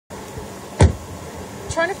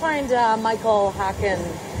trying to find Michael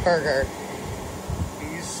Hackenberger.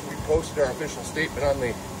 We posted our official statement on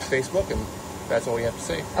the Facebook, and that's all we have to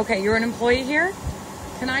say. Okay, you're an employee here?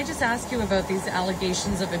 Can I just ask you about these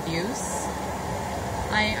allegations of abuse?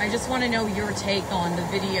 I just want to know your take on the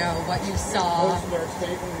video, what you saw. We posted our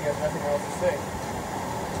statement, we have nothing else to say.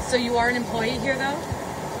 So you are an employee here, though?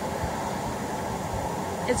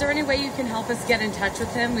 Is there any way you can help us get in touch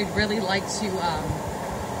with him? We'd really like to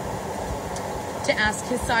ask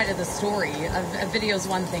his side of the story. A video's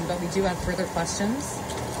one thing, but we do have further questions.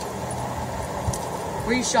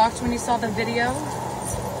 Were you shocked when you saw the video?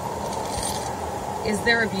 Is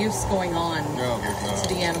there abuse going on to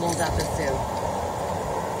the animals at the zoo?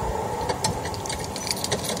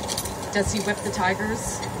 Does he whip the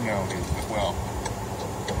tigers? No, well.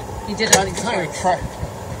 He did it on these strikes.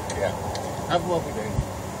 Yeah. Have a lovely day.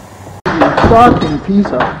 You fucking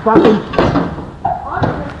piece of fucking...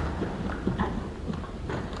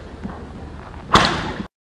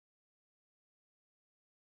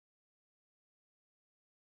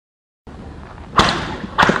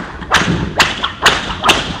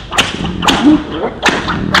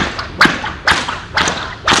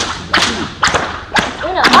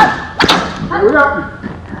 Hurry up!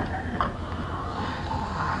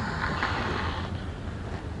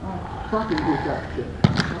 Fucking get that shit.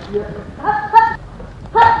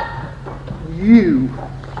 You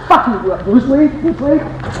fucking loose lead.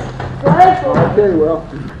 Okay, well,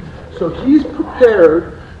 so he's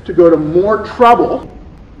prepared to go to more trouble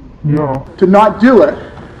to not do it,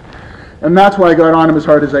 and that's why I got on him as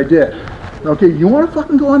hard as I did. Okay, you want to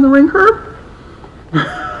fucking go on the ring curb?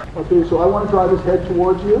 Okay, so I want to drive his head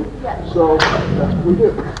towards you. Yes. So that's what we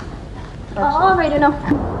do. All right, enough.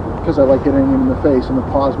 Because I like hitting him in the face, and the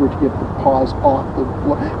paws were to get the paws off the...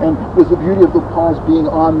 And with the beauty of the paws being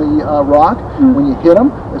on the rock, when you hit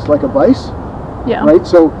him, it's like a vice. Yeah. Right?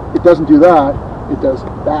 So it doesn't do that, it does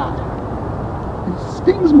that. It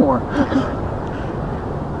stings more.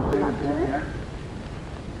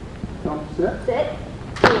 Sit. Sit.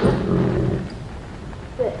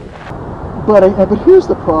 Sit. But here's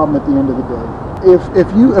the problem at the end of the day.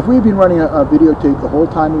 If we had been running a videotape the whole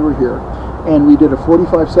time we were here, and we did a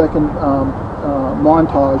 45-second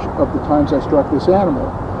montage of the times I struck this animal,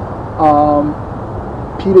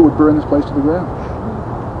 PETA would burn this place to the ground.